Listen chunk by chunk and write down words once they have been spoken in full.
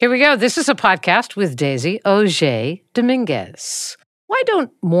Here we go. This is a podcast with Daisy Auger Dominguez. Why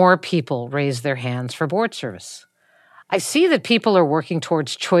don't more people raise their hands for board service? I see that people are working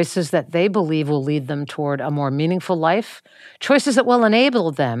towards choices that they believe will lead them toward a more meaningful life, choices that will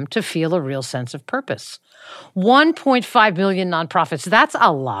enable them to feel a real sense of purpose. 1.5 million nonprofits, that's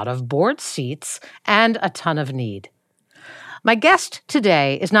a lot of board seats and a ton of need. My guest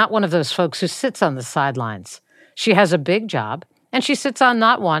today is not one of those folks who sits on the sidelines. She has a big job, and she sits on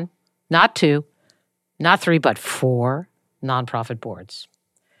not one, not two, not three, but 4 nonprofit boards.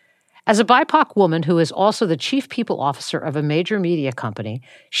 As a BIPOC woman who is also the chief people officer of a major media company,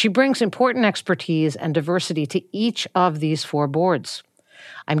 she brings important expertise and diversity to each of these 4 boards.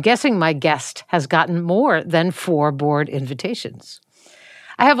 I'm guessing my guest has gotten more than 4 board invitations.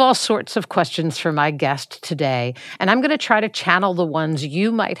 I have all sorts of questions for my guest today, and I'm going to try to channel the ones you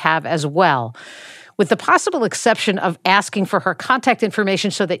might have as well, with the possible exception of asking for her contact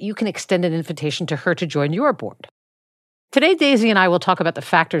information so that you can extend an invitation to her to join your board. Today, Daisy and I will talk about the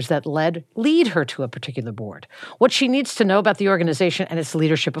factors that lead her to a particular board, what she needs to know about the organization and its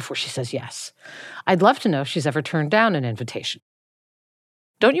leadership before she says yes. I'd love to know if she's ever turned down an invitation.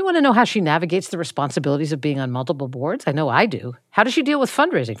 Don't you want to know how she navigates the responsibilities of being on multiple boards? I know I do. How does she deal with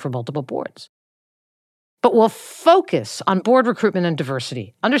fundraising for multiple boards? But we'll focus on board recruitment and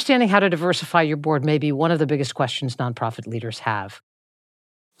diversity. Understanding how to diversify your board may be one of the biggest questions nonprofit leaders have.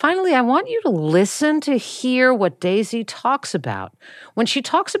 Finally, I want you to listen to hear what Daisy talks about when she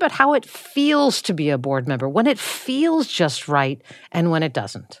talks about how it feels to be a board member, when it feels just right and when it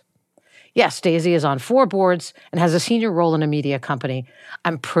doesn't. Yes, Daisy is on 4 boards and has a senior role in a media company.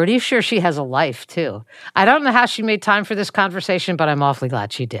 I'm pretty sure she has a life, too. I don't know how she made time for this conversation, but I'm awfully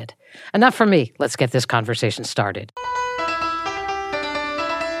glad she did. Enough from me. Let's get this conversation started.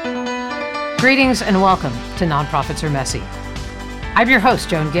 Greetings and welcome to Nonprofits Are Messy. I'm your host,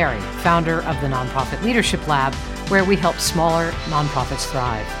 Joan Gary, founder of the Nonprofit Leadership Lab, where we help smaller nonprofits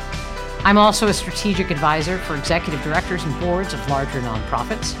thrive. I'm also a strategic advisor for executive directors and boards of larger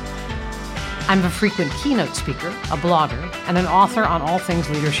nonprofits. I'm a frequent keynote speaker, a blogger, and an author on all things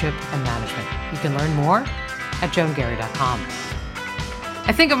leadership and management. You can learn more at joangary.com.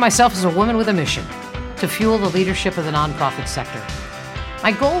 I think of myself as a woman with a mission to fuel the leadership of the nonprofit sector.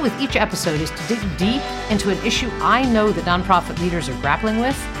 My goal with each episode is to dig deep into an issue I know that nonprofit leaders are grappling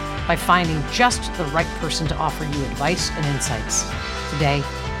with by finding just the right person to offer you advice and insights. Today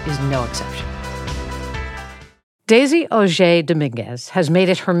is no exception. Daisy Auger Dominguez has made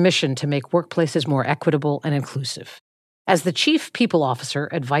it her mission to make workplaces more equitable and inclusive. As the Chief People Officer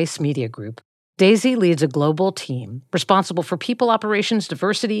at Vice Media Group, Daisy leads a global team responsible for people operations,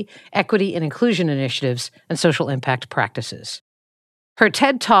 diversity, equity, and inclusion initiatives, and social impact practices. Her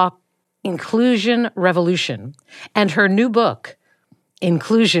TED Talk, Inclusion Revolution, and her new book,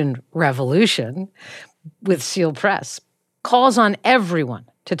 Inclusion Revolution, with Seal Press, calls on everyone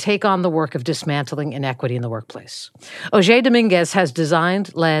to take on the work of dismantling inequity in the workplace. Auger Dominguez has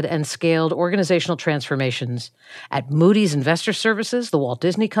designed, led, and scaled organizational transformations at Moody's Investor Services, the Walt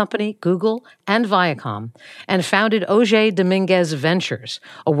Disney Company, Google, and Viacom, and founded Auger Dominguez Ventures,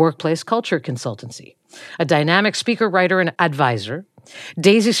 a workplace culture consultancy. A dynamic speaker, writer, and advisor,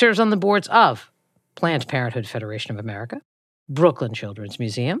 Daisy serves on the boards of Planned Parenthood Federation of America, Brooklyn Children's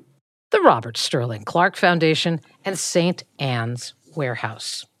Museum, the Robert Sterling Clark Foundation, and St. Anne's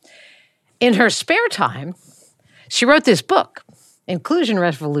Warehouse. In her spare time, she wrote this book, Inclusion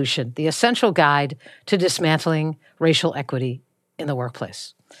Revolution, The Essential Guide to Dismantling Racial Equity in the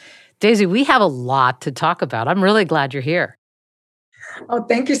Workplace. Daisy, we have a lot to talk about. I'm really glad you're here. Oh,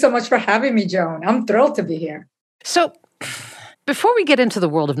 thank you so much for having me, Joan. I'm thrilled to be here. So, before we get into the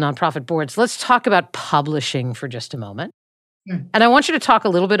world of nonprofit boards, let's talk about publishing for just a moment. And I want you to talk a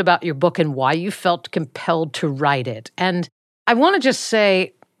little bit about your book and why you felt compelled to write it. And I want to just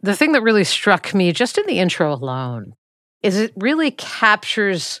say, the thing that really struck me just in the intro alone is it really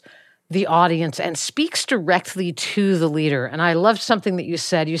captures the audience and speaks directly to the leader. And I loved something that you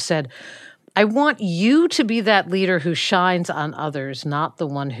said. You said, I want you to be that leader who shines on others, not the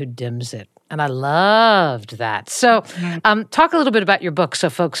one who dims it. And I loved that. So talk a little bit about your book so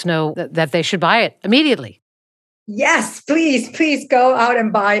folks know that they should buy it immediately. Yes, please go out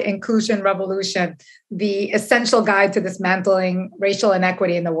and buy Inclusion Revolution, the essential guide to dismantling racial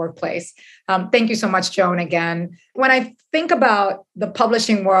inequity in the workplace. Thank you so much, Joan, again. When I think about the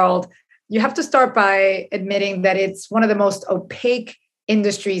publishing world, you have to start by admitting that it's one of the most opaque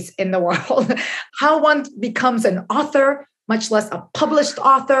industries in the world. How one becomes an author, much less a published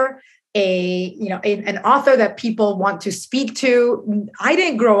author, an author that people want to speak to. I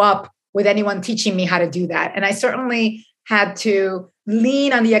didn't grow up with anyone teaching me how to do that. And I certainly had to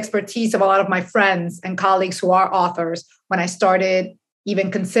lean on the expertise of a lot of my friends and colleagues who are authors when I started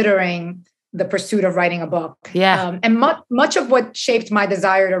even considering the pursuit of writing a book. Yeah. And much of what shaped my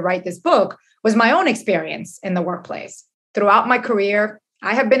desire to write this book was my own experience in the workplace. Throughout my career,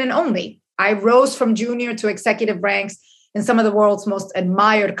 I have been an only. I rose from junior to executive ranks in some of the world's most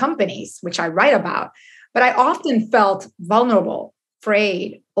admired companies, which I write about. But I often felt vulnerable,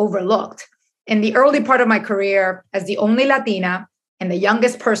 afraid, overlooked. In the early part of my career, as the only Latina and the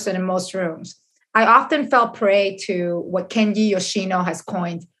youngest person in most rooms, I often fell prey to what Kenji Yoshino has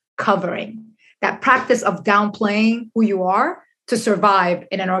coined covering, that practice of downplaying who you are to survive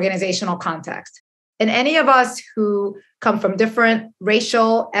in an organizational context. And any of us who come from different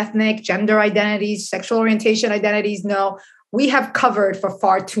racial, ethnic, gender identities, sexual orientation identities know we have covered for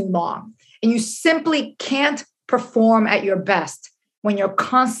far too long. And you simply can't perform at your best when you're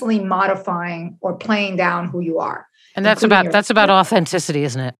constantly modifying or playing down who you are. And that's about authenticity,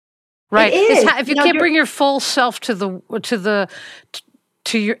 isn't it? Right. It is. If you can't bring your full self to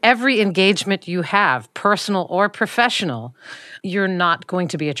your every engagement you have, personal or professional, you're not going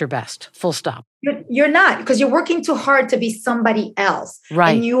to be at your best. Full stop. You're not, because you're working too hard to be somebody else.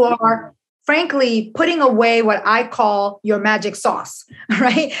 Right. And you are, frankly, putting away what I call your magic sauce,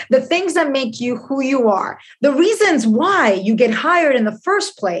 right? The things that make you who you are, the reasons why you get hired in the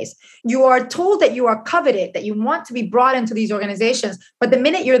first place. You are told that you are coveted, that you want to be brought into these organizations. But the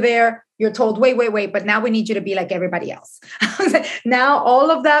minute you're there, you're told, wait, but now we need you to be like everybody else. Now,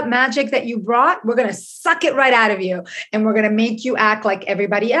 all of that magic that you brought, we're going to suck it right out of you. And we're going to make you act like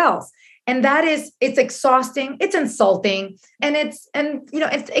everybody else. And it's exhausting, it's insulting, and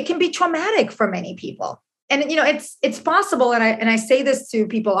it can be traumatic for many people. And it's possible, and I say this to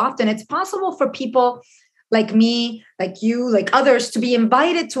people often, it's possible for people like me, like you, like others to be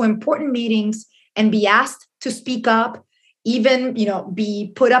invited to important meetings and be asked to speak up, even,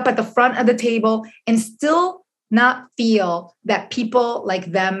 be put up at the front of the table and still not feel that people like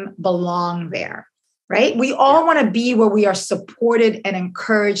them belong there. Right? We all want to be where we are supported and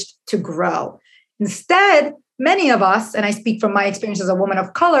encouraged to grow. Instead, many of us, and I speak from my experience as a woman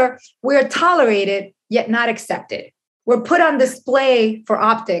of color, we're tolerated yet not accepted. We're put on display for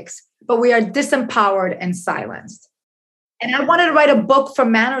optics, but we are disempowered and silenced. And I wanted to write a book for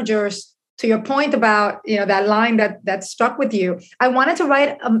managers, to your point about that line that struck with you. I wanted to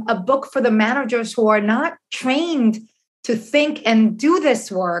write a book for the managers who are not trained to think and do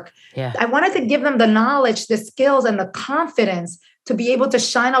this work. Yeah. I wanted to give them the knowledge, the skills, and the confidence to be able to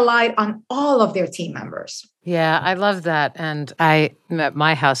shine a light on all of their team members. Yeah, I love that. And at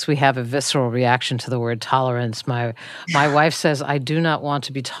my house, we have a visceral reaction to the word tolerance. My wife says, I do not want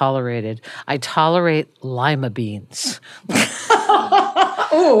to be tolerated. I tolerate lima beans.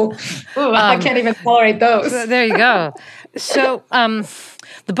 Ooh, I can't even tolerate those. There you go. So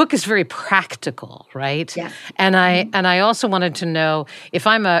the book is very practical, right? Yeah. And I also wanted to know if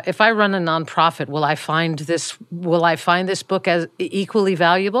I run a nonprofit, will I find this book as equally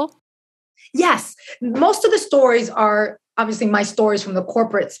valuable? Yes. Most of the stories are obviously my stories from the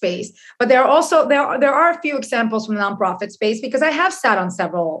corporate space, but there are a few examples from the nonprofit space, because I have sat on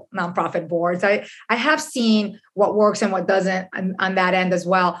several nonprofit boards. I have seen what works and what doesn't on that end as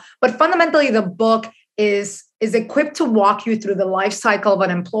well. But fundamentally, the book is equipped to walk you through the life cycle of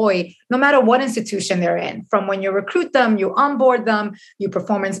an employee, no matter what institution they're in. From when you recruit them, you onboard them, you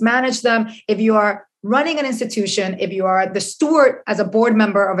performance manage them. If you are running an institution, if you are the steward as a board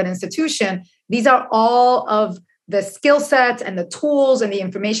member of an institution, these are all of the skill sets and the tools and the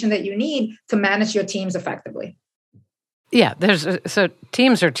information that you need to manage your teams effectively. Yeah, so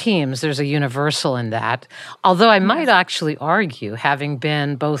teams are teams. There's a universal in that. Although I might actually argue, having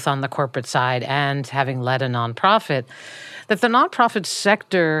been both on the corporate side and having led a nonprofit, that the nonprofit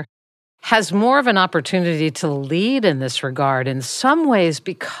sector has more of an opportunity to lead in this regard in some ways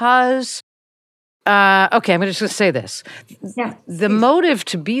because, I'm just going to say this. Yeah, the motive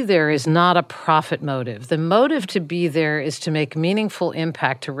to be there is not a profit motive. The motive to be there is to make meaningful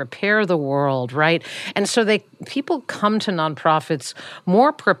impact, to repair the world, right? And so people come to nonprofits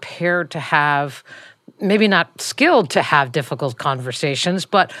more prepared to have, maybe not skilled to have difficult conversations,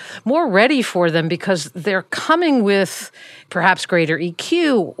 but more ready for them because they're coming with perhaps greater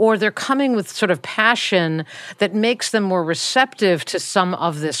EQ, or they're coming with sort of passion that makes them more receptive to some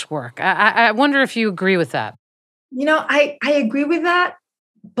of this work. I wonder if you agree with that. I agree with that,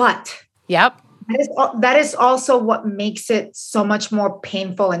 but yep. That is also what makes it so much more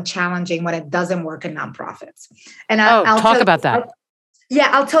painful and challenging when it doesn't work in nonprofits. And I'll talk about that.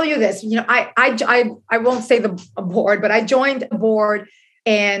 I'll tell you this. I won't say the board, but I joined a board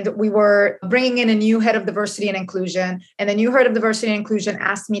And we were bringing in a new head of diversity and inclusion. And the new head of diversity and inclusion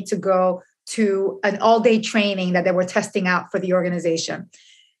asked me to go to an all-day training that they were testing out for the organization.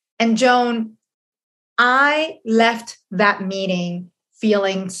 And Joan, I left that meeting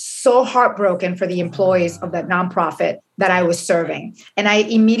feeling so heartbroken for the employees of that nonprofit that I was serving. And I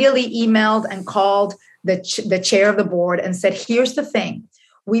immediately emailed and called the chair of the board and said, here's the thing.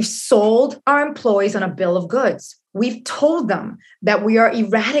 We've sold our employees on a bill of goods. We've told them that we are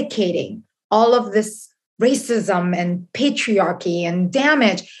eradicating all of this racism and patriarchy and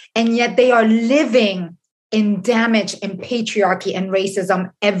damage, and yet they are living in damage and patriarchy and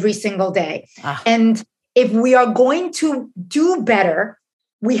racism every single day. And if we are going to do better,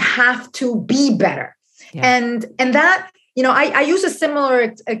 we have to be better. Yeah. And that, I use a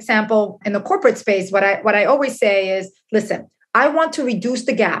similar example in the corporate space. What I always say is, listen, I want to reduce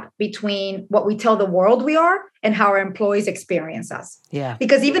the gap between what we tell the world we are and how our employees experience us. Yeah.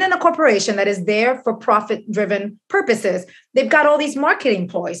 Because even in a corporation that is there for profit-driven purposes, they've got all these marketing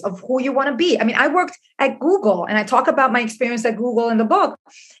ploys of who you want to be. I mean, I worked at Google and I talk about my experience at Google in the book.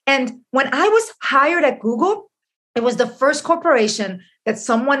 And when I was hired at Google, it was the first corporation that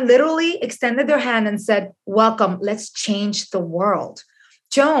someone literally extended their hand and said, welcome, let's change the world.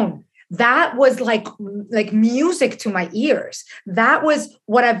 Joan, that was like music to my ears. That was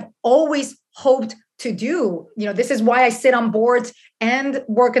what I've always hoped to do. This is why I sit on boards and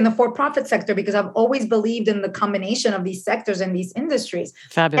work in the for-profit sector, because I've always believed in the combination of these sectors and these industries.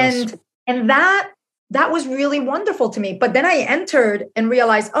 Fabulous. And that was really wonderful to me. But then I entered and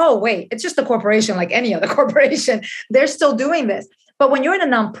realized, oh, wait, it's just a corporation like any other corporation. They're still doing this. But when you're in a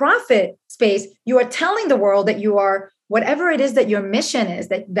nonprofit space, you are telling the world that you are whatever it is that your mission is,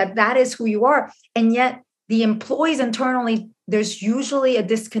 that is who you are. And yet the employees internally, there's usually a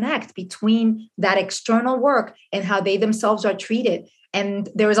disconnect between that external work and how they themselves are treated. And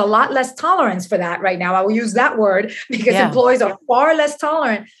there is a lot less tolerance for that right now. I will use that word because employees are far less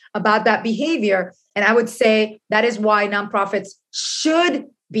tolerant about that behavior. And I would say that is why nonprofits should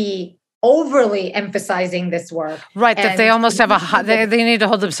be overly emphasizing this work. Right, that they almost have they need to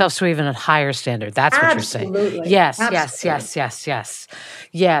hold themselves to even a higher standard. That's what you're saying. Yes.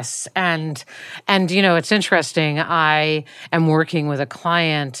 And it's interesting. I am working with a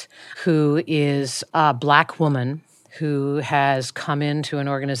client who is a Black woman who has come into an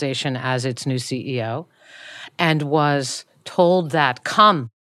organization as its new CEO and was told that,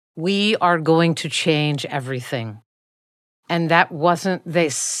 we are going to change everything. And that wasn't, they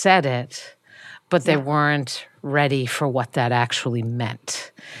said it, but they weren't ready for what that actually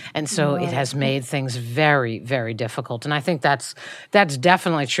meant. And so it has made things very, very difficult. And I think that's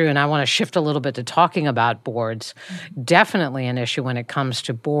definitely true. And I want to shift a little bit to talking about boards. Definitely an issue when it comes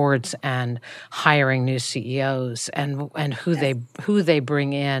to boards and hiring new CEOs and who they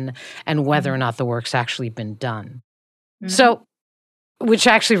bring in and whether or not the work's actually been done. Mm-hmm. So, which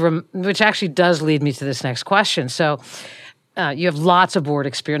actually does lead me to this next question. So, you have lots of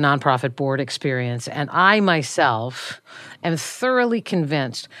nonprofit board experience, and I myself am thoroughly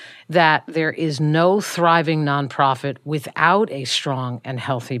convinced that there is no thriving nonprofit without a strong and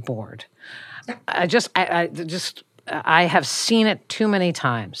healthy board. I have seen it too many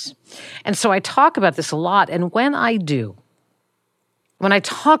times, and so I talk about this a lot. And when I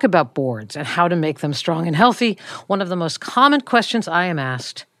talk about boards and how to make them strong and healthy, one of the most common questions I am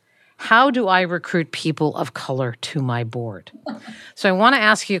asked: how do I recruit people of color to my board? So I want to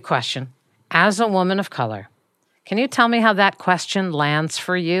ask you a question. As a woman of color, can you tell me how that question lands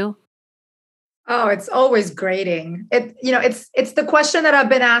for you? Oh, it's always grating. It's the question that I've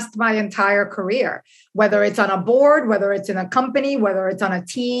been asked my entire career, whether it's on a board, whether it's in a company, whether it's on a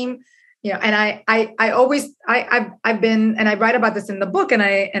team. And I've been, and I write about this in the book, and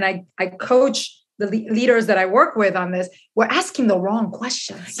I coach the leaders that I work with on this. We're asking the wrong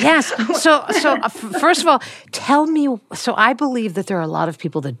questions. Yes. So first of all, tell me, so I believe that there are a lot of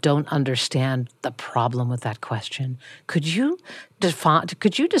people that don't understand the problem with that question. Could you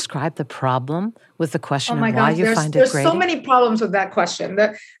describe the problem with the question and why you find it There's grating? so many problems with that question.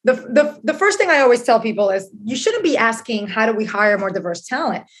 The first thing I always tell people is you shouldn't be asking, how do we hire more diverse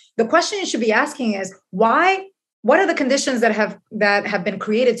talent? The question you should be asking is, what are the conditions that have been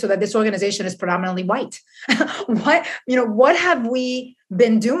created so that this organization is predominantly white? What have we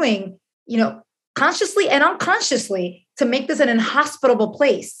been doing, consciously and unconsciously to make this an inhospitable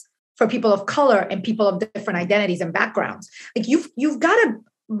place for people of color and people of different identities and backgrounds? Like you've got to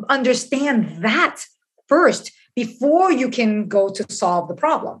understand that first before you can go to solve the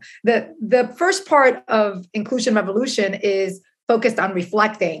problem. The first part of Inclusion Revolution is focused on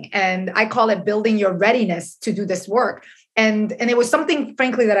reflecting. And I call it building your readiness to do this work. And it was something,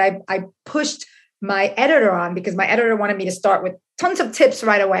 frankly, that I pushed my editor on, because my editor wanted me to start with tons of tips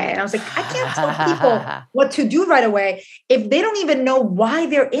right away. And I was like, I can't tell people what to do right away if they don't even know why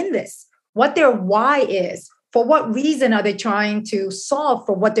they're in this, what their why is. For what reason are they trying to solve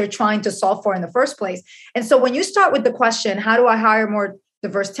for what they're trying to solve for in the first place? And so when you start with the question, how do I hire more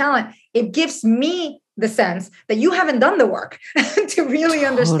diverse talent? It gives me the sense that you haven't done the work to really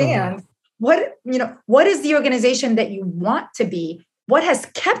understand what is the organization that you want to be? What has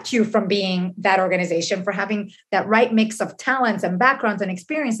kept you from being that organization, for having that right mix of talents and backgrounds and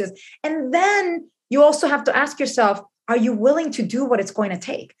experiences? And then you also have to ask yourself, are you willing to do what it's going to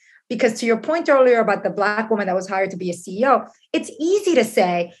take? Because to your point earlier about the Black woman that was hired to be a CEO, it's easy to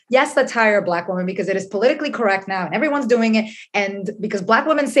say, yes, let's hire a Black woman because it is politically correct now and everyone's doing it. And because Black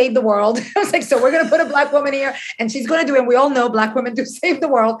women save the world. I was like, so we're going to put a Black woman here and she's going to do it. And we all know Black women do save the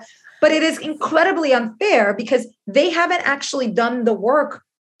world. But it is incredibly unfair because they haven't actually done the work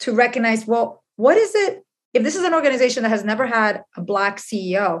to recognize, well, what is it? If this is an organization that has never had a Black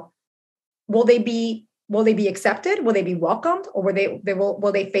CEO, will they be accepted? Will they be welcomed? Or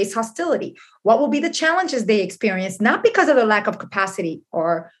will they face hostility? What will be the challenges they experience? Not because of their lack of capacity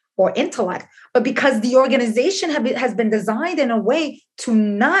or intellect, but because the organization has been designed in a way to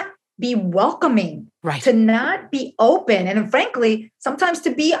not be welcoming, right, to not be open, and frankly, sometimes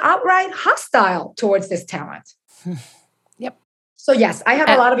to be outright hostile towards this talent. Yep. So yes, I have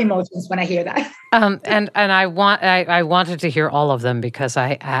a lot of emotions when I hear that. And I wanted to hear all of them because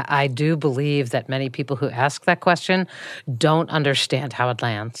I do believe that many people who ask that question don't understand how it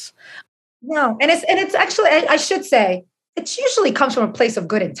lands. No, and it's actually, I should say, it usually comes from a place of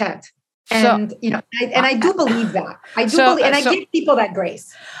good intent. And, I do believe that. I give people that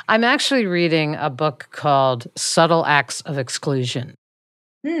grace. I'm actually reading a book called Subtle Acts of Exclusion.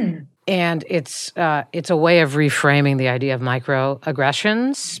 And it's a way of reframing the idea of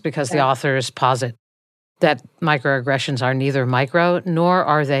microaggressions, because the authors posit that microaggressions are neither micro nor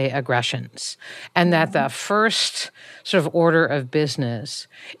are they aggressions. And that the first sort of order of business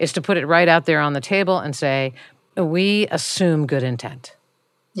is to put it right out there on the table and say, we assume good intent.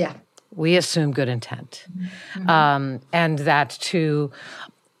 Yeah. We assume good intent. And that to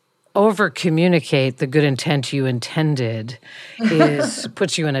over-communicate the good intent you intended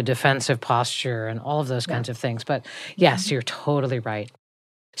puts you in a defensive posture and all of those kinds of things. But yes, you're totally right.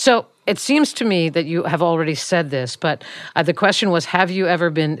 So it seems to me that you have already said this, but the question was, have you ever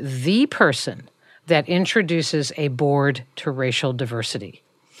been the person that introduces a board to racial diversity?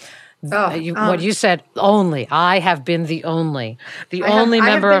 What you said, only. I have been the only. I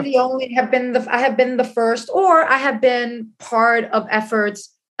have been the first, or I have been part of efforts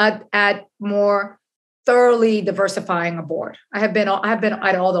at more thoroughly diversifying a board. I have been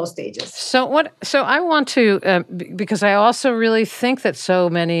at all those stages. So I want to, because I also really think that so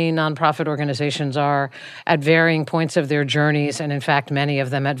many nonprofit organizations are at varying points of their journeys, and in fact, many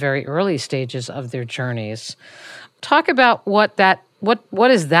of them at very early stages of their journeys. Talk about what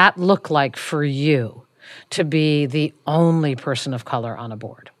does that look like for you to be the only person of color on a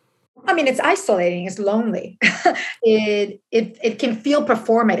board? I mean, it's isolating. It's lonely. It can feel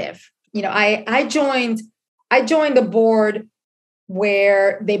performative. I joined the board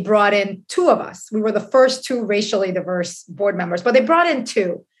where they brought in two of us. We were the first two racially diverse board members, but they brought in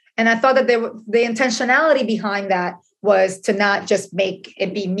two. And I thought that the intentionality behind that was to not just make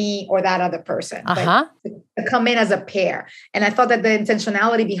it be me or that other person, but to come in as a pair. And I thought that the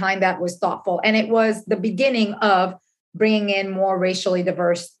intentionality behind that was thoughtful. And it was the beginning of bringing in more racially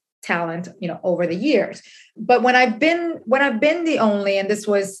diverse talent, over the years. But when I've been the only, and this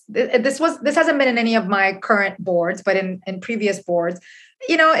hasn't been in any of my current boards, but in previous boards,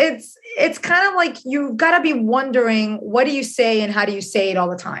 it's kind of like you've got to be wondering, what do you say and how do you say it all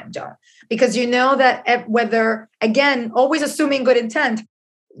the time, Joan? Because you know that whether, again, always assuming good intent,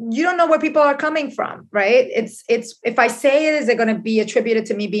 you don't know where people are coming from, right? It's if I say it, is it going to be attributed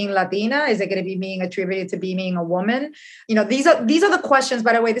to me being Latina? Is it going to be being attributed to being a woman? These are the questions.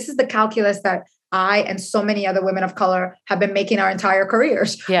 By the way, this is the calculus that I and so many other women of color have been making our entire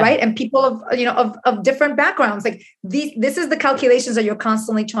careers, right? And people of different backgrounds, like this is the calculations that you're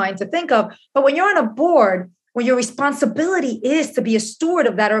constantly trying to think of. But when you're on a board, when your responsibility is to be a steward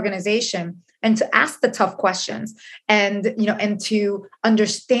of that organization and to ask the tough questions and to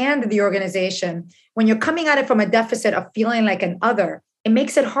understand the organization, when you're coming at it from a deficit of feeling like an other, it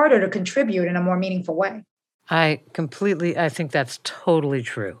makes it harder to contribute in a more meaningful way. I think that's totally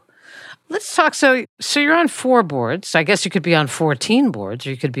true. Let's talk. So you're on 4 boards. I guess you could be on 14 boards, or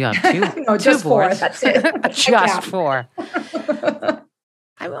you could be on 2 no, just 2 boards. 4. That's it. Just 4.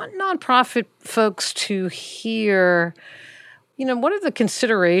 I want nonprofit folks to hear, what are the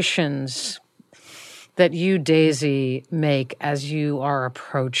considerations that you, Daisy, make as you are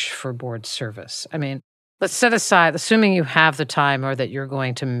approached for board service? I mean, let's set aside, assuming you have the time or that you're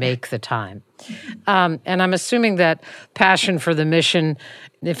going to make the time. And I'm assuming that passion for the mission,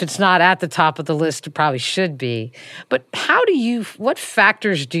 if it's not at the top of the list, it probably should be. But what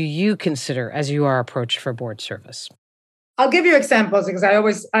factors do you consider as you are approached for board service? I'll give you examples because I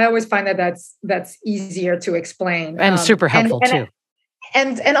always find that that's easier to explain and super helpful too.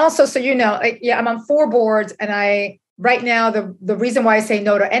 And also, so I'm on 4 boards, and right now the reason why I say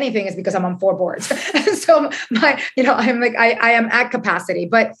no to anything is because I'm on 4 boards. So I am at capacity.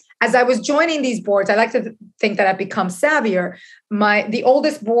 But as I was joining these boards, I like to think that I've become savvier. The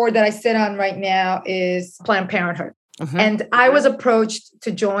oldest board that I sit on right now is Planned Parenthood. Mm-hmm. And I was approached to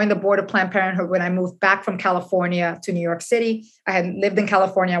join the board of Planned Parenthood when I moved back from California to New York City. I had lived in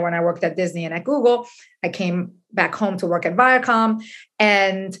California when I worked at Disney and at Google. I came back home to work at Viacom.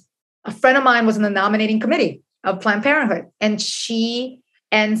 And a friend of mine was in the nominating committee of Planned Parenthood. And she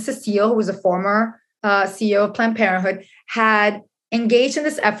and Cecile, who was a former CEO of Planned Parenthood, had engaged in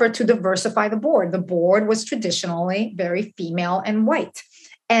this effort to diversify the board. The board was traditionally very female and white.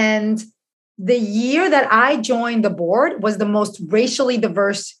 And the year that I joined the board was the most racially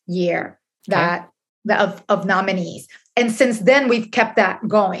diverse year of nominees. And since then, we've kept that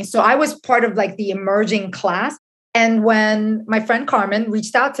going. So I was part of the emerging class. And when my friend Carmen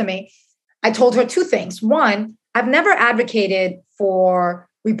reached out to me, I told her 2 things. One, I've never advocated for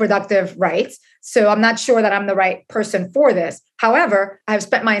reproductive rights, so I'm not sure that I'm the right person for this. However, I've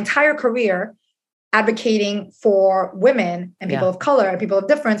spent my entire career advocating for women and people of color and people of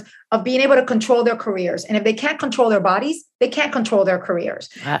difference of being able to control their careers. And if they can't control their bodies, they can't control their careers.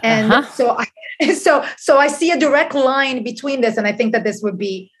 And so I see a direct line between this. And I think that this would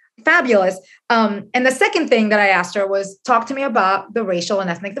be fabulous. And the second thing that I asked her was, talk to me about the racial and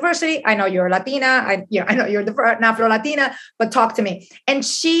ethnic diversity. I know you're Latina. I know you're an Afro-Latina, but talk to me. And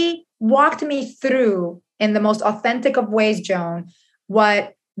she walked me through, in the most authentic of ways, Joan,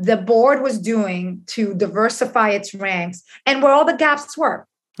 what the board was doing to diversify its ranks and where all the gaps were.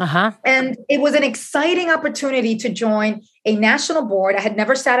 And it was an exciting opportunity to join a national board. I had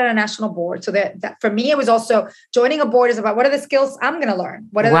never sat at a national board. So that for me, it was also joining a board is about, what are the skills I'm going to learn?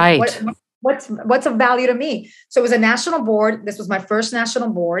 What's of value to me? So it was a national board. This was my first national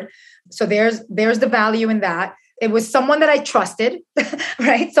board. So there's the value in that. It was someone that I trusted,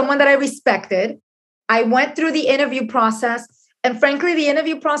 right? Someone that I respected. I went through the interview process. And frankly, the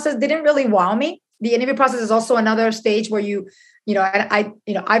interview process didn't really wow me. The interview process is also another stage where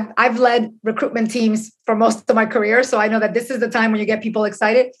I've led recruitment teams for most of my career. So I know that this is the time when you get people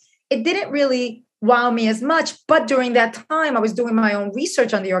excited. It didn't really wow me as much. But during that time, I was doing my own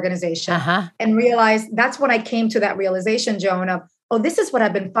research on the organization and realized that's when I came to that realization, Joan, of, this is what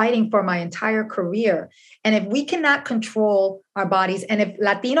I've been fighting for my entire career. And if we cannot control our bodies, and if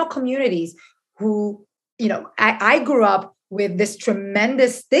Latino communities who, I grew up with this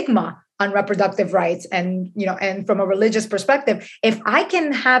tremendous stigma on reproductive rights and from a religious perspective, if I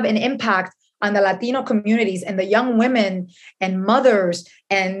can have an impact on the Latino communities and the young women and mothers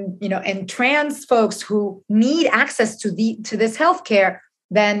and trans folks who need access to this healthcare,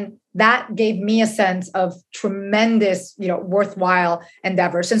 then that gave me a sense of tremendous, worthwhile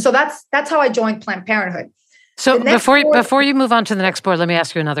endeavors. And so that's how I joined Planned Parenthood. So before you move on to the next board, let me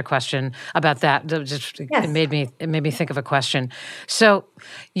ask you another question about that. It made me think of a question. So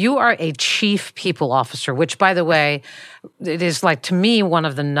you are a chief people officer, which, by the way, it is to me one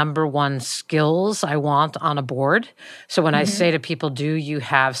of the number one skills I want on a board. So when I say to people, "Do you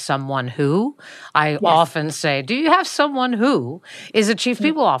have someone who?" I often say, "Do you have someone who is a chief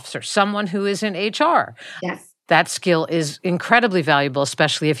people officer? Someone who is in HR?" Yes. That skill is incredibly valuable,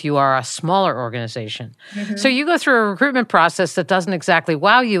 especially if you are a smaller organization. So you go through a recruitment process that doesn't exactly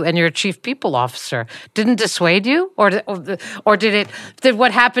wow you, and you're a chief people officer. Didn't dissuade you, or did it?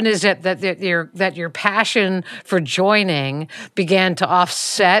 What happened is that your passion for joining began to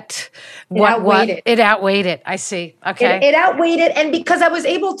offset it outweighed it. I see. Okay, it outweighed it, and because I was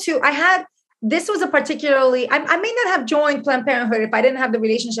able to, this was a particularly. I may not have joined Planned Parenthood if I didn't have the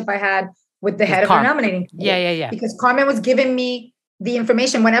relationship I had with the head of the nominating committee. Yeah. Because Carmen was giving me the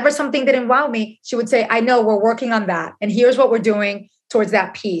information. Whenever something didn't wow me, she would say, "I know, we're working on that. And here's what we're doing towards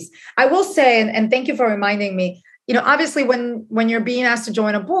that piece." I will say, and thank you for reminding me, obviously when you're being asked to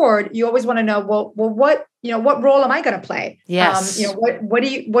join a board, you always want to know, what role am I going to play? Yes. What do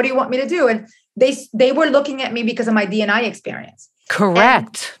you want me to do? And they were looking at me because of my D&I experience.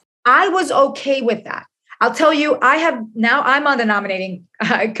 Correct. And I was okay with that. I'll tell you, I'm on the nominating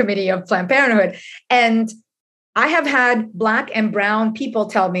committee of Planned Parenthood. And I have had Black and brown people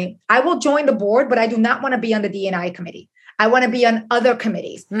tell me, I will join the board, but I do not want to be on the D&I committee. I want to be on other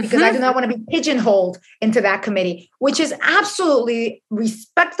committees because I do not want to be pigeonholed into that committee, which is absolutely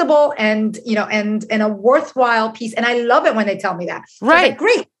respectable and a worthwhile piece. And I love it when they tell me that. Right. Like,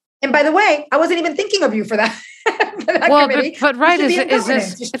 great. And by the way, I wasn't even thinking of you for that. For that committee. But right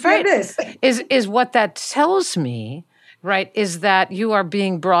is what that tells me, right, is that you are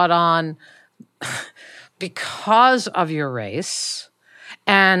being brought on because of your race,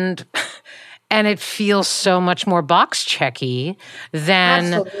 and it feels so much more box checky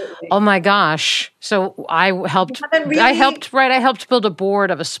than, absolutely. Oh my gosh. So I helped build a board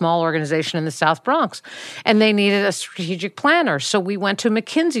of a small organization in the South Bronx, and they needed a strategic planner. So we went to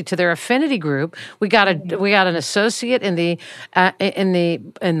McKinsey, to their affinity group. We got an associate in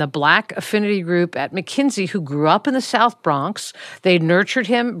the Black affinity group at McKinsey who grew up in the South Bronx. They nurtured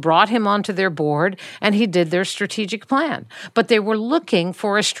him, brought him onto their board, and he did their strategic plan. But they were looking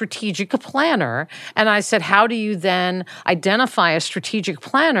for a strategic planner, and I said, how do you then identify a strategic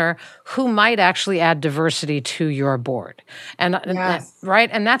planner who might actually add diversity to your board? And right,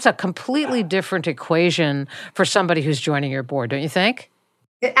 and that's a completely different equation for somebody who's joining your board, don't you think?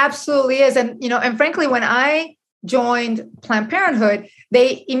 It absolutely is. And and frankly, when I joined Planned Parenthood,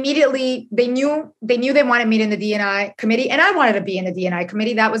 they knew they wanted me in the D&I committee, and I wanted to be in the D&I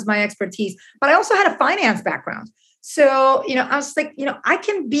committee. That was my expertise. But I also had a finance background. So, I was like, I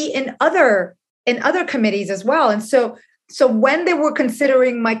can be in other committees as well. And so when they were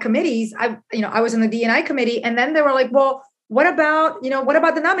considering my committees, I was in the D&I committee, and then they were like, well, what about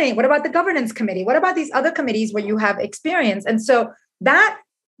the nominating? What about the governance committee? What about these other committees where you have experience? And so that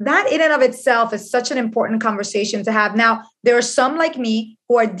in and of itself is such an important conversation to have. Now, there are some like me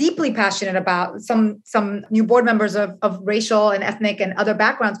who are deeply passionate about some new board members of racial and ethnic and other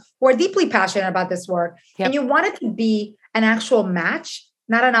backgrounds who are deeply passionate about this work. Yep. And you want it to be an actual match,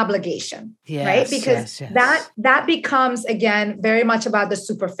 not an obligation, right? Because that becomes, again, very much about the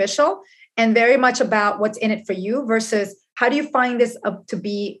superficial and very much about what's in it for you versus how do you find this to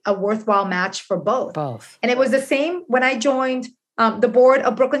be a worthwhile match for both? And it was the same when I joined the board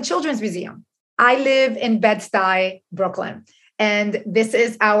of Brooklyn Children's Museum. I live in Bed-Stuy, Brooklyn, and this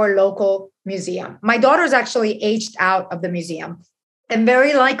is our local museum. My daughter's actually aged out of the museum, and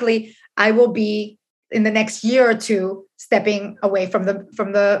very likely I will be in the next year or two stepping away from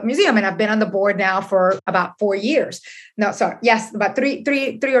the museum. And I've been on the board now for about 4 years. No, sorry. Yes, about three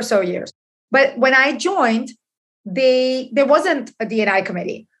or so years. But when I joined, there wasn't a D&I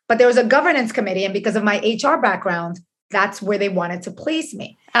committee, but there was a governance committee. And because of my HR background, that's where they wanted to place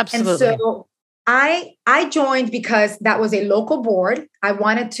me. Absolutely. And so I joined because that was a local board. I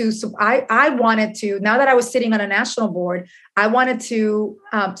wanted to, now that I was sitting on a national board, I wanted to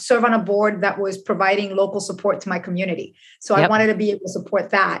serve on a board that was providing local support to my community. So I wanted to be able to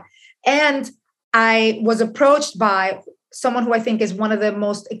support that. And I was approached by someone who I think is one of the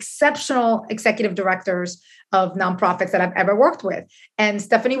most exceptional executive directors of nonprofits that I've ever worked with. And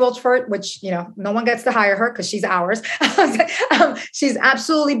Stephanie Wilchford, which, no one gets to hire her because she's ours. She's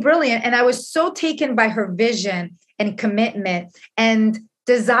absolutely brilliant. And I was so taken by her vision and commitment and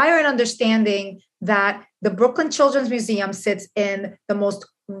desire and understanding that the Brooklyn Children's Museum sits in the most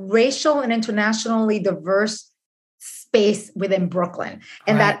racial and internationally diverse space within Brooklyn.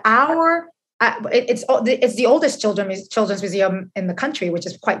 And that it's the oldest children's museum in the country, which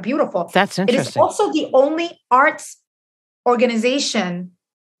is quite beautiful. That's interesting. It is also the only arts organization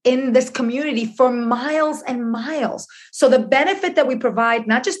in this community for miles and miles. So the benefit that we provide,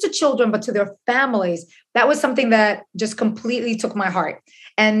 not just to children, but to their families, that was something that just completely took my heart.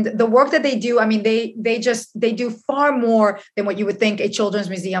 And the work that they do, I mean, they do far more than what you would think a children's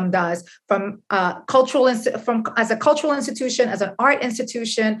museum does, from as a cultural institution, as an art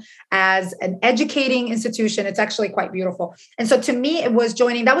institution, as an educating institution. It's actually quite beautiful. And so to me, it was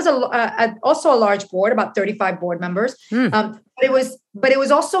joining. That was also a large board, about 35 board members. But it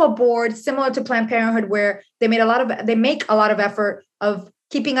was also a board similar to Planned Parenthood, where they make a lot of effort of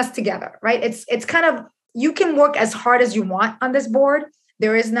keeping us together, right? It's kind of, you can work as hard as you want on this board.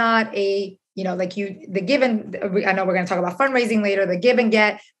 There is not the give and, I know we're going to talk about fundraising later, the give and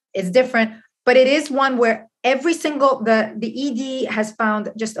get is different, but it is one where the ED has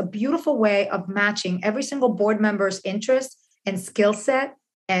found just a beautiful way of matching every single board member's interest and skill set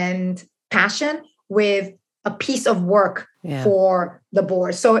and passion with a piece of work for the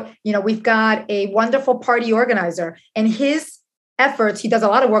board. So, we've got a wonderful party organizer, and his efforts, he does a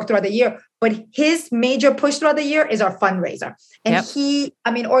lot of work throughout the year, but his major push throughout the year is our fundraiser. And he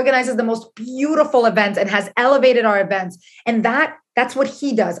organizes the most beautiful events and has elevated our events. And that's what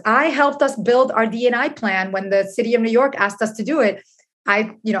he does. I helped us build our D&I plan when the city of New York asked us to do it.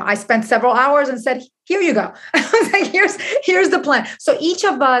 I spent several hours and said, here you go. I was like, here's the plan. So each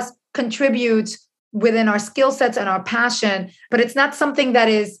of us contributes within our skill sets and our passion, but it's not something that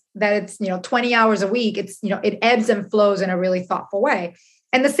it's 20 hours a week. It's, it ebbs and flows in a really thoughtful way.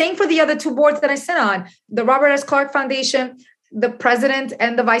 And the same for the other two boards that I sit on. The Robert S. Clark Foundation, the president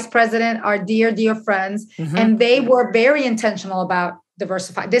and the vice president are dear, dear friends. Mm-hmm. And they were very intentional about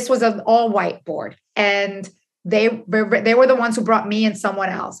diversifying. This was an all-white board. And they were the ones who brought me and someone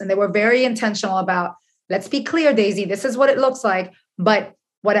else. And they were very intentional about, let's be clear, Daisy, this is what it looks like. But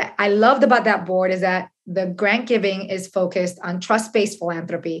what I loved about that board is that the grant giving is focused on trust-based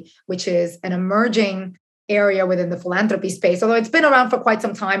philanthropy, which is an emerging area within the philanthropy space, although it's been around for quite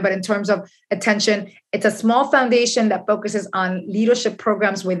some time. But in terms of attention, it's a small foundation that focuses on leadership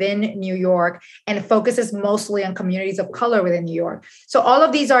programs within New York, and it focuses mostly on communities of color within New York. So all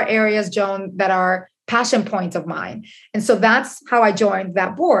of these are areas, Joan, that are passion points of mine. And so that's how I joined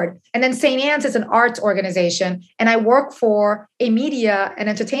that board. And then St. Anne's is an arts organization, and I work for a media and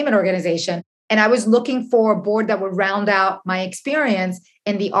entertainment organization. And I was looking for a board that would round out my experience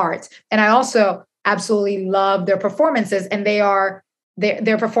in the arts. And I also absolutely love their performances, and their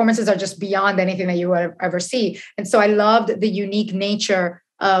performances are just beyond anything that you would ever see. And so I loved the unique nature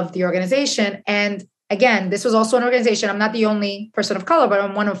of the organization. And again, this was also an organization, I'm not the only person of color, but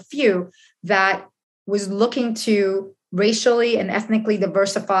I'm one of few that was looking to racially and ethnically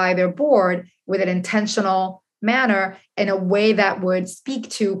diversify their board with an intentional manner in a way that would speak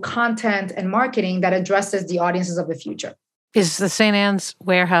to content and marketing that addresses the audiences of the future. Is the St. Anne's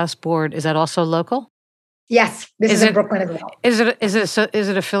Warehouse Board, is that also local? Yes, this is in Brooklyn as well. Is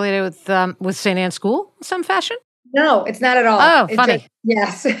it affiliated with St. Anne's School in some fashion? No, it's not at all. Oh, it's funny.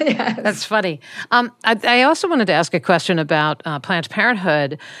 Yes. That's funny. I also wanted to ask a question about Planned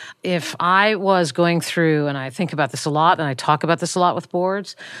Parenthood. If I was going through, and I think about this a lot, and I talk about this a lot with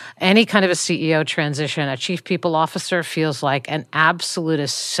boards, any kind of a CEO transition, a chief people officer feels like an absolute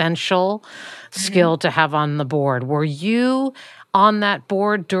essential skill to have on the board. Were you on that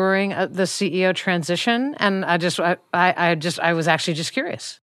board during the CEO transition? And I was actually just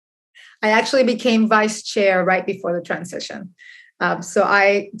curious. I actually became vice chair right before the transition. So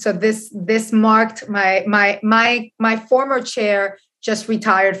this marked my former chair just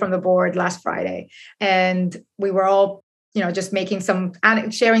retired from the board last Friday, and we were all just sharing some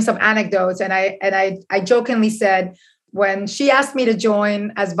anecdotes, and I jokingly said, when she asked me to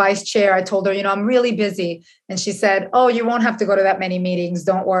join as vice chair, I told her, I'm really busy, and she said, "Oh, you won't have to go to that many meetings,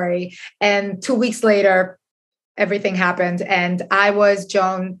 don't worry." And 2 weeks later, everything happened, and I was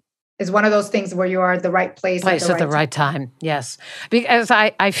Joan. Is one of those things where you are at the right place at the right time. Yes. Because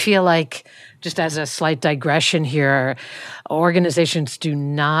I feel like, just as a slight digression here, organizations do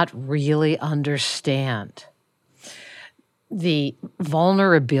not really understand the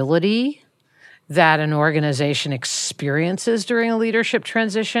vulnerability that an organization experiences during a leadership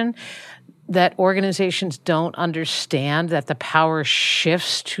transition, that organizations don't understand that the power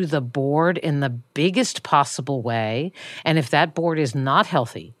shifts to the board in the biggest possible way. And if that board is not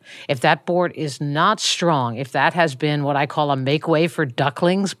healthy, if that board is not strong, if that has been what I call a make way for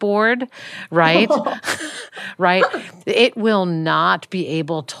ducklings board, right? Right? It will not be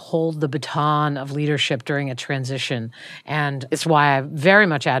able to hold the baton of leadership during a transition. And it's why I very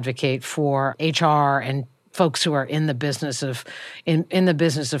much advocate for HR and folks who are in the business of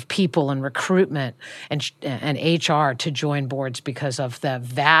people and recruitment and HR to join boards, because of the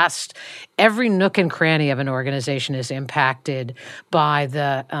every nook and cranny of an organization is impacted by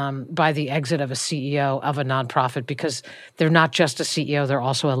the exit of a CEO of a nonprofit, because they're not just a CEO, they're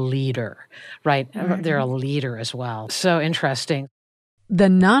also a leader, right? Mm-hmm. They're a leader as well. So interesting. The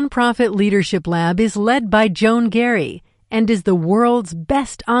Nonprofit Leadership Lab is led by Joan Gary and is the world's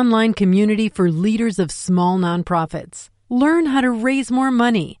best online community for leaders of small nonprofits. Learn how to raise more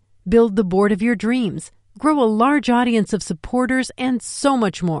money, build the board of your dreams, grow a large audience of supporters, and so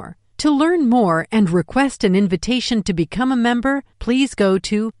much more. To learn more and request an invitation to become a member, please go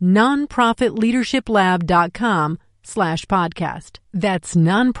to nonprofitleadershiplab.com/podcast. That's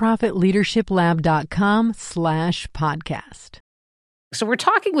nonprofitleadershiplab.com/podcast. So we're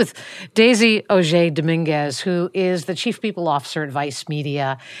talking with Daisy Auger-Dominguez, who is the Chief People Officer at Vice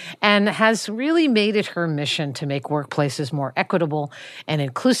Media and has really made it her mission to make workplaces more equitable and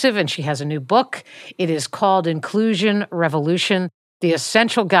inclusive. And she has a new book. It is called Inclusion Revolution: The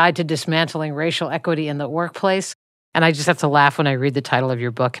Essential Guide to Dismantling Racial Equity in the Workplace. And I just have to laugh when I read the title of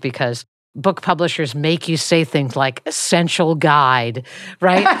your book because book publishers make you say things like essential guide,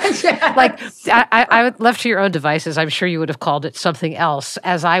 right? Yes. Like I would, left to your own devices, I'm sure you would have called it something else,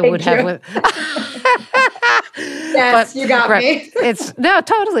 as I would have with. Yes, you got me. It's no,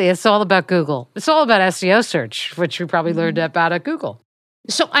 totally. It's all about Google. It's all about SEO search, which you probably learned about at Google.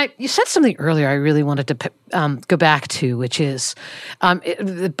 So you said something earlier I really wanted to go back to, which is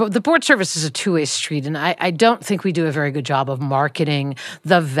the board service is a two-way street, and I don't think we do a very good job of marketing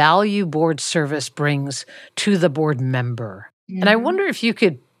the value board service brings to the board member. And I wonder if you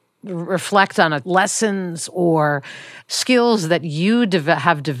could reflect on lessons or skills that you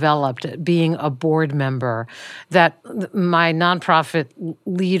have developed being a board member that my nonprofit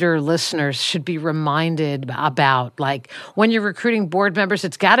leader listeners should be reminded about. Like when you're recruiting board members,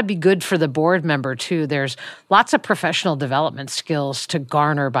 it's got to be good for the board member too. There's lots of professional development skills to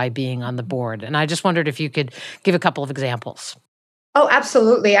garner by being on the board. And I just wondered if you could give a couple of examples. Oh,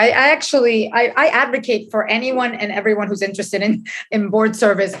 absolutely. I actually advocate for anyone and everyone who's interested in board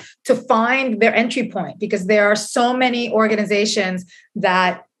service to find their entry point, because there are so many organizations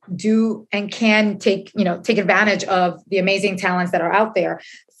that do and can take advantage of the amazing talents that are out there.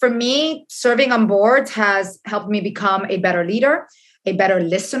 For me, serving on boards has helped me become a better leader, a better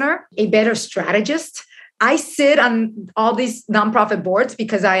listener, a better strategist. I sit on all these nonprofit boards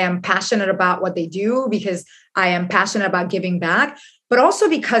because I am passionate about what they do, because I am passionate about giving back, but also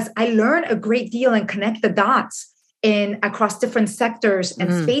because I learn a great deal and connect the dots across different sectors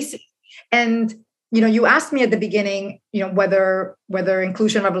and spaces. And, you asked me at the beginning, whether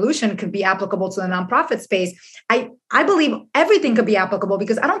Inclusion Revolution could be applicable to the nonprofit space. I believe everything could be applicable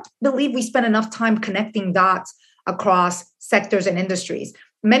because I don't believe we spend enough time connecting dots across sectors and industries.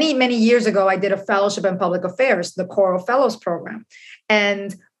 Many, many years ago, I did a fellowship in public affairs, the Coral Fellows program.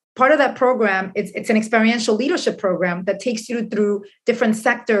 And part of that program, it's an experiential leadership program that takes you through different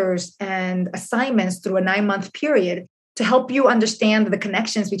sectors and assignments through a 9-month period to help you understand the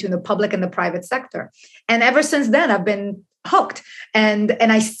connections between the public and the private sector. And ever since then, I've been hooked and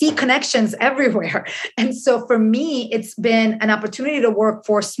I see connections everywhere. And so for me, it's been an opportunity to work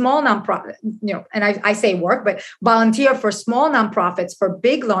for small nonprofits, and I say work, but volunteer for small nonprofits, for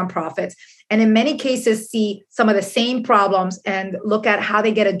big nonprofits, and in many cases see some of the same problems and look at how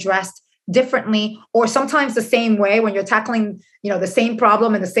they get addressed differently, or sometimes the same way when you're tackling, the same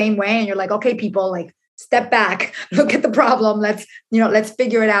problem in the same way. And you're like, okay, people, like, step back, look at the problem. Let's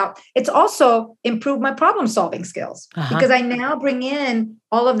figure it out. It's also improved my problem solving skills because I now bring in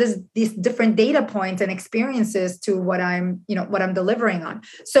all of these different data points and experiences to what I'm delivering on.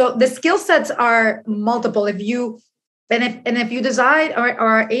 So the skill sets are multiple. If you decide or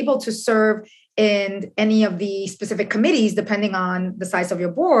are able to serve in any of the specific committees, depending on the size of your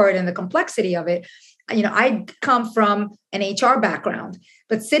board and the complexity of it, I come from an HR background,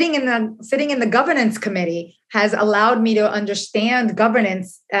 but sitting in the governance committee has allowed me to understand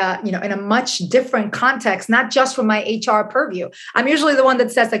governance, in a much different context, not just from my HR purview. I'm usually the one that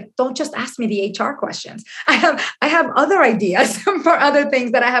says, like, don't just ask me the HR questions. I have other ideas for other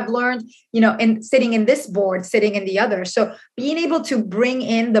things that I have learned, in sitting in this board, sitting in the other. So being able to bring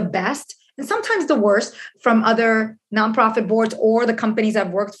in the best and sometimes the worst from other nonprofit boards or the companies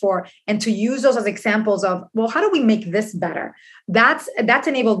I've worked for, and to use those as examples of, well, how do we make this better? That's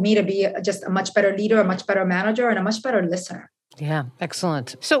enabled me to be just a much better leader, a much better manager, and a much better listener. Yeah,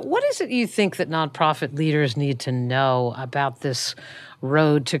 excellent. So what is it you think that nonprofit leaders need to know about this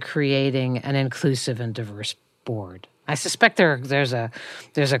road to creating an inclusive and diverse board? I suspect there's a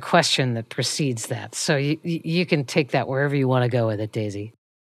question that precedes that. So you can take that wherever you want to go with it, Daisy.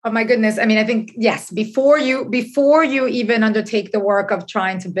 Oh my goodness. I mean, I think, yes, before you even undertake the work of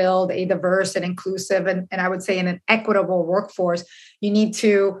trying to build a diverse and inclusive and I would say an equitable workforce, you need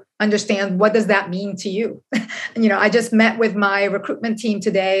to understand, what does that mean to you? I just met with my recruitment team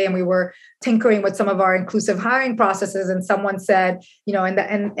today and we were tinkering with some of our inclusive hiring processes. And someone said,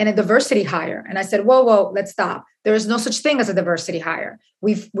 and a diversity hire. And I said, whoa, let's stop. There is no such thing as a diversity hire.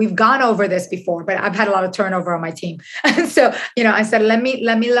 We've gone over this before, but I've had a lot of turnover on my team. And so, I said, let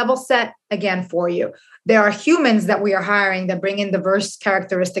me level set again for you. There are humans that we are hiring that bring in diverse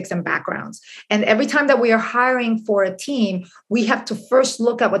characteristics and backgrounds. And every time that we are hiring for a team, we have to first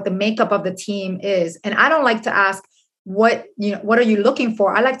look at what the makeup of the team is. And I don't like to ask, what are you looking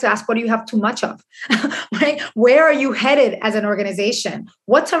for? I like to ask, what do you have too much of? Right? Where are you headed as an organization?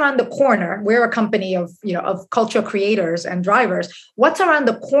 What's around the corner? We're a company of cultural creators and drivers. What's around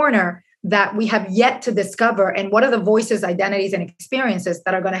the corner that we have yet to discover? And what are the voices, identities, and experiences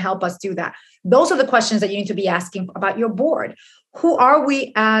that are going to help us do that? Those are the questions that you need to be asking about your board. Who are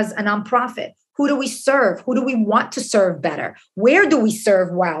we as a nonprofit? Who do we serve? Who do we want to serve better? Where do we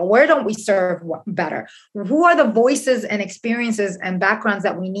serve well? Where don't we serve better? Who are the voices and experiences and backgrounds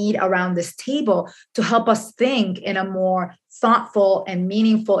that we need around this table to help us think in a more thoughtful and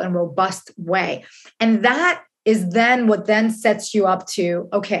meaningful and robust way? And that is then what then sets you up to,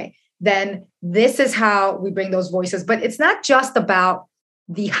 okay, then this is how we bring those voices. But it's not just about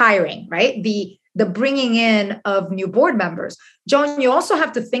the hiring, right? The bringing in of new board members. Joan, you also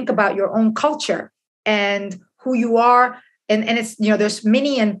have to think about your own culture and who you are. And it's, there's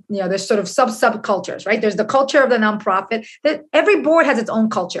many and, there's sort of subcultures, right? There's the culture of the nonprofit. That every board has its own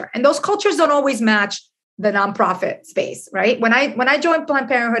culture. And those cultures don't always match the nonprofit space, right? When I joined Planned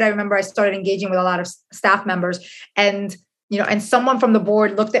Parenthood, I remember I started engaging with a lot of staff members, and and someone from the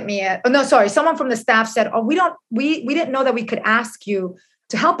board looked at me someone from the staff said, "Oh, we didn't know that we could ask you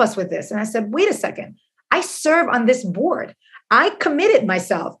to help us with this." And I said, "Wait a second. I serve on this board. I committed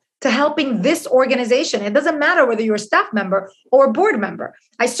myself to helping this organization. It doesn't matter whether you're a staff member or a board member.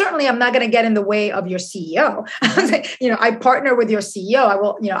 I certainly am not going to get in the way of your CEO. I partner with your CEO. I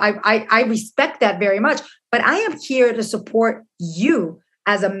will, I respect that very much, but I am here to support you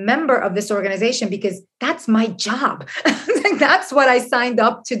as a member of this organization because that's my job. That's what I signed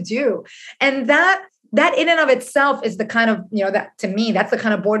up to do." And that in and of itself is the kind of, that to me, that's the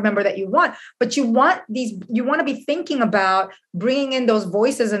kind of board member that you want. But you want to be thinking about bringing in those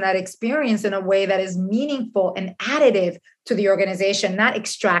voices and that experience in a way that is meaningful and additive to the organization, not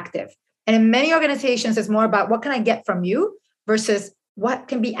extractive. And in many organizations, it's more about what can I get from you versus what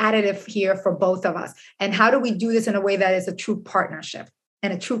can be additive here for both of us. And how do we do this in a way that is a true partnership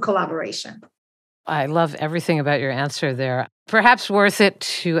and a true collaboration? I love everything about your answer there. Perhaps worth it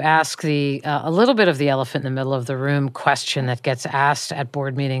to ask a little bit of the elephant in the middle of the room question that gets asked at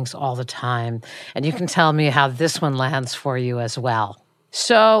board meetings all the time. And you can tell me how this one lands for you as well.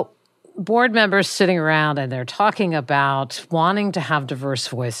 So board members sitting around and they're talking about wanting to have diverse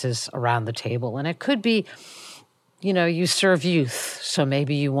voices around the table. And it could be, you serve youth. So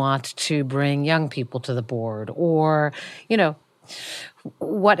maybe you want to bring young people to the board or,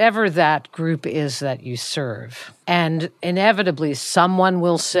 whatever that group is that you serve. And inevitably, someone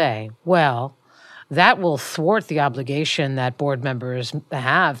will say, well, that will thwart the obligation that board members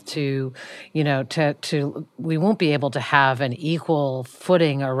have to we won't be able to have an equal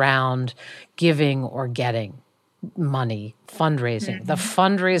footing around giving or getting money, fundraising, the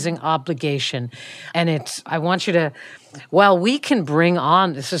fundraising obligation. And I want you to, we can bring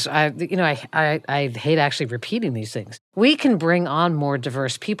on, I hate actually repeating these things. We can bring on more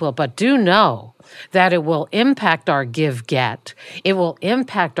diverse people, but do know that it will impact our give-get. It will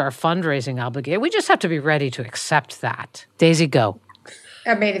impact our fundraising obligation. We just have to be ready to accept that. Daisy, go.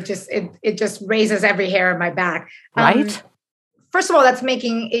 I mean, it just raises every hair on my back. Right? First of all, that's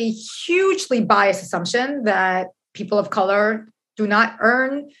making a hugely biased assumption that people of color do not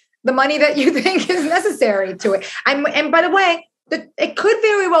earn the money that you think is necessary to it. And by the way, it could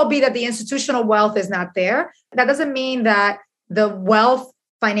very well be that the institutional wealth is not there. That doesn't mean that the wealth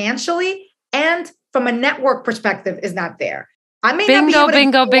financially and from a network perspective is not there. I may bingo, not be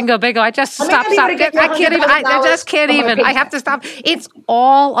able to, bingo. I just stop. I can't even. I just can't even. I have to stop. It's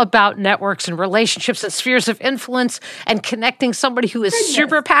all about networks and relationships and spheres of influence and connecting somebody who is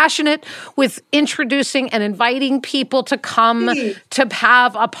super passionate with introducing and inviting people to come to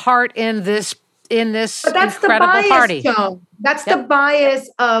have a part in this but that's incredible the bias, party. Joan. That's the bias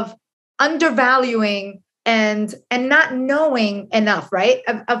of undervaluing and not knowing enough, right?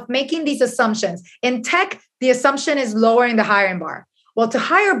 Of making these assumptions. In tech, the assumption is lowering the hiring bar. Well, to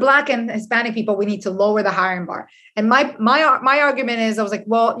hire Black and Hispanic people, we need to lower the hiring bar. And my argument is, I was like,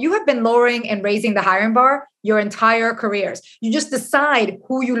 well, you have been lowering and raising the hiring bar your entire careers. You just decide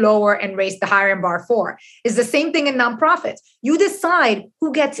who you lower and raise the hiring bar for. It's the same thing in nonprofits. You decide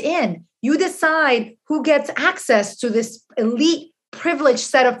who gets in. You decide who gets access to this elite, privileged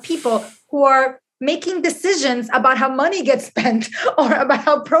set of people who are making decisions about how money gets spent or about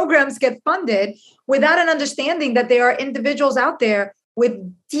how programs get funded without an understanding that there are individuals out there with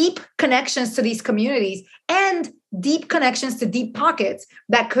deep connections to these communities and deep connections to deep pockets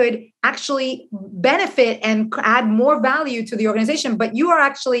that could actually benefit and add more value to the organization. But you are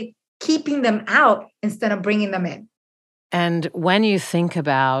actually keeping them out instead of bringing them in. And when you think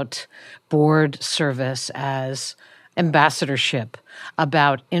about board service as ambassadorship,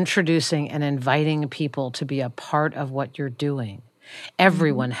 about introducing and inviting people to be a part of what you're doing,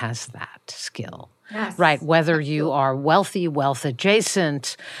 everyone has that skill. Yes, right? Whether you absolutely. are wealthy, wealth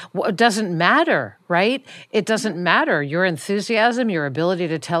adjacent, it doesn't matter, right? It doesn't matter. Your enthusiasm, your ability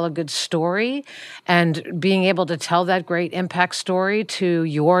to tell a good story, and being able to tell that great impact story to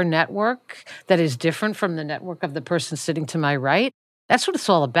your network that is different from the network of the person sitting to my right. That's what it's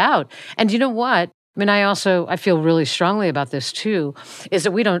all about. And you know what? I mean, I feel really strongly about this too, is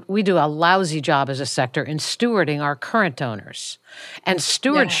that we do a lousy job as a sector in stewarding our current donors. And Yeah.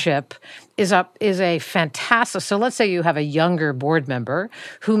 stewardship is a fantastic. So let's say you have a younger board member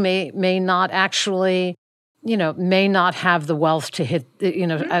who may not actually, may not have the wealth to hit,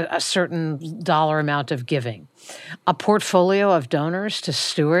 Mhm. a certain dollar amount of giving. A portfolio of donors to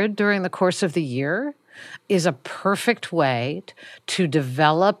steward during the course of the year is a perfect way to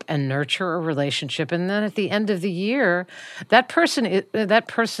develop and nurture a relationship. And then at the end of the year, that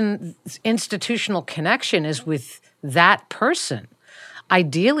person's institutional connection is with that person,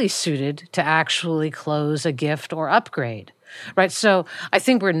 ideally suited to actually close a gift or upgrade. Right. So I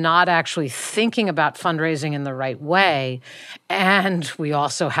think we're not actually thinking about fundraising in the right way. And we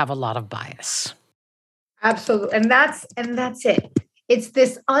also have a lot of bias. Absolutely. And that's it. It's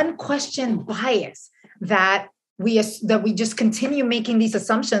this unquestioned bias that we just continue making these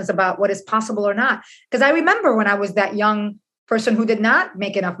assumptions about what is possible or not. Because I remember when I was that young person who did not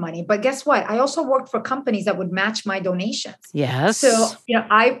make enough money, but guess what? I also worked for companies that would match my donations. So, Yes.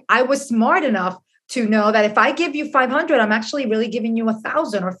 I was smart enough to know that if I give you 500, I'm actually really giving you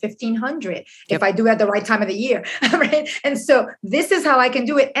 1,000 or 1,500 if Yep. I do it at the right time of the year, right? And so this is how I can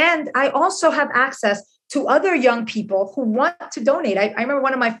do it. And I also have access to other young people who want to donate. I remember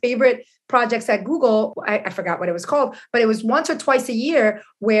one of my favorite projects at Google, I forgot what it was called, but it was once or twice a year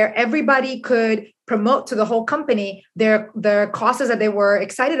where everybody could promote to the whole company their causes that they were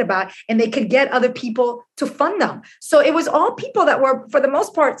excited about, and they could get other people to fund them. So it was all people that were, for the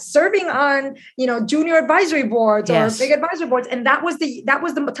most part, serving on junior advisory boards or Yes. big advisory boards, and that was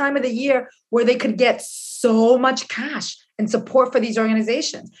the time of the year where they could get so much cash and support for these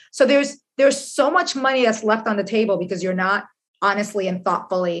organizations. So there's so much money that's left on the table because you're not honestly and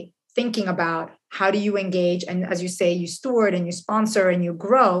thoughtfully thinking about how do you engage, and as you say, you steward and you sponsor and you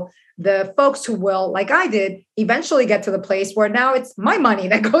grow the folks who will, like I did, eventually get to the place where now it's my money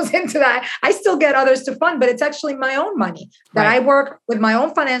that goes into that. I still get others to fund, but it's actually my own money that Right. I work with my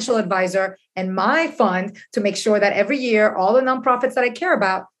own financial advisor and my fund to make sure that every year all the nonprofits that I care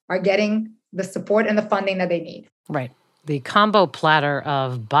about are getting the support and the funding that they need. Right. The combo platter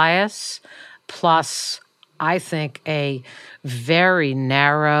of bias plus, I think, a very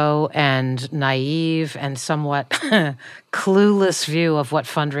narrow and naive and somewhat clueless view of what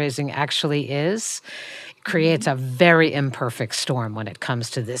fundraising actually is creates a very imperfect storm when it comes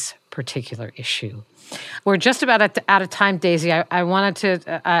to this particular issue. We're just about out of time, Daisy. I wanted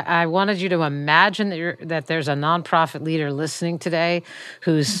you to imagine that there's a nonprofit leader listening today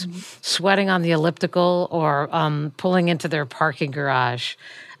who's sweating on the elliptical or pulling into their parking garage.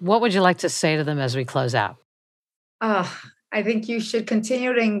 What would you like to say to them as we close out? I think you should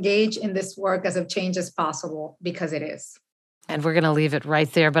continue to engage in this work as of change as possible, because it is. And we're going to leave it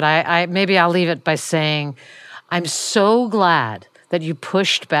right there. But I'll leave it by saying, I'm so glad that you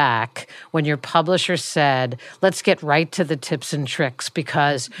pushed back when your publisher said, let's get right to the tips and tricks,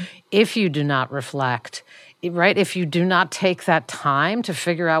 because if you do not reflect, right, if you do not take that time to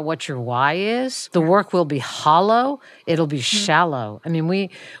figure out what your why is, the work will be hollow, it'll be shallow. I mean,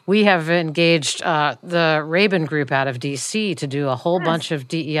 we have engaged the Rabin Group out of DC to do a whole bunch of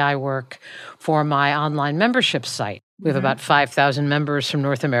DEI work for my online membership site. We have about 5,000 members from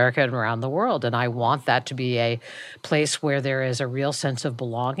North America and around the world, and I want that to be a place where there is a real sense of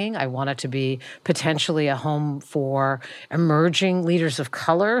belonging. I want it to be potentially a home for emerging leaders of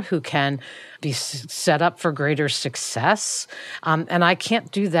color who can be set up for greater success. And I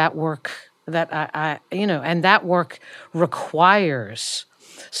can't do that work and that work requires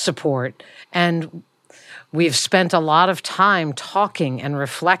support. And we've spent a lot of time talking and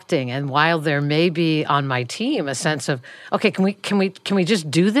reflecting, and while there may be on my team a sense of, okay, can we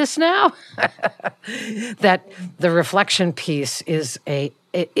just do this now? That the reflection piece is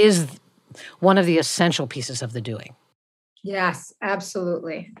one of the essential pieces of the doing. Yes,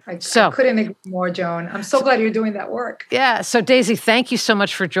 absolutely. I So- couldn't agree more, Joan. I'm so glad you're doing that work. Yeah. So, Daisy, thank you so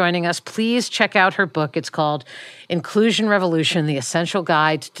much for joining us. Please check out her book. It's called Inclusion Revolution: The Essential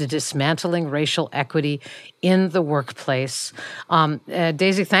Guide to Dismantling Racial Equity in the workplace.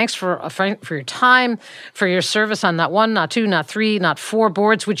 Daisy, thanks for your time, for your service on not 1, not 2, not 3, not 4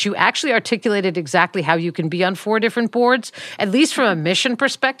 boards, which you actually articulated exactly how you can be on 4 different boards, at least from a mission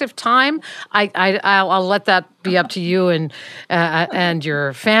perspective. Time, I'll let that be up to you and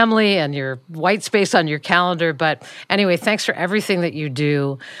your family and your white space on your calendar. But anyway, thanks for everything that you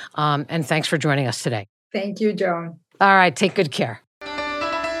do, and thanks for joining us today. Thank you, Joan. All right, take good care.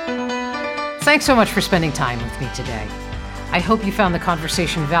 Thanks so much for spending time with me today. I hope you found the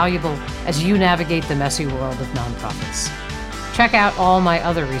conversation valuable as you navigate the messy world of nonprofits. Check out all my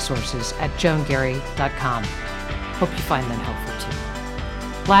other resources at joangarry.com. Hope you find them helpful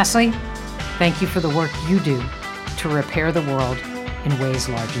too. Lastly, thank you for the work you do to repair the world in ways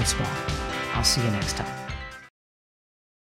large and small. I'll see you next time.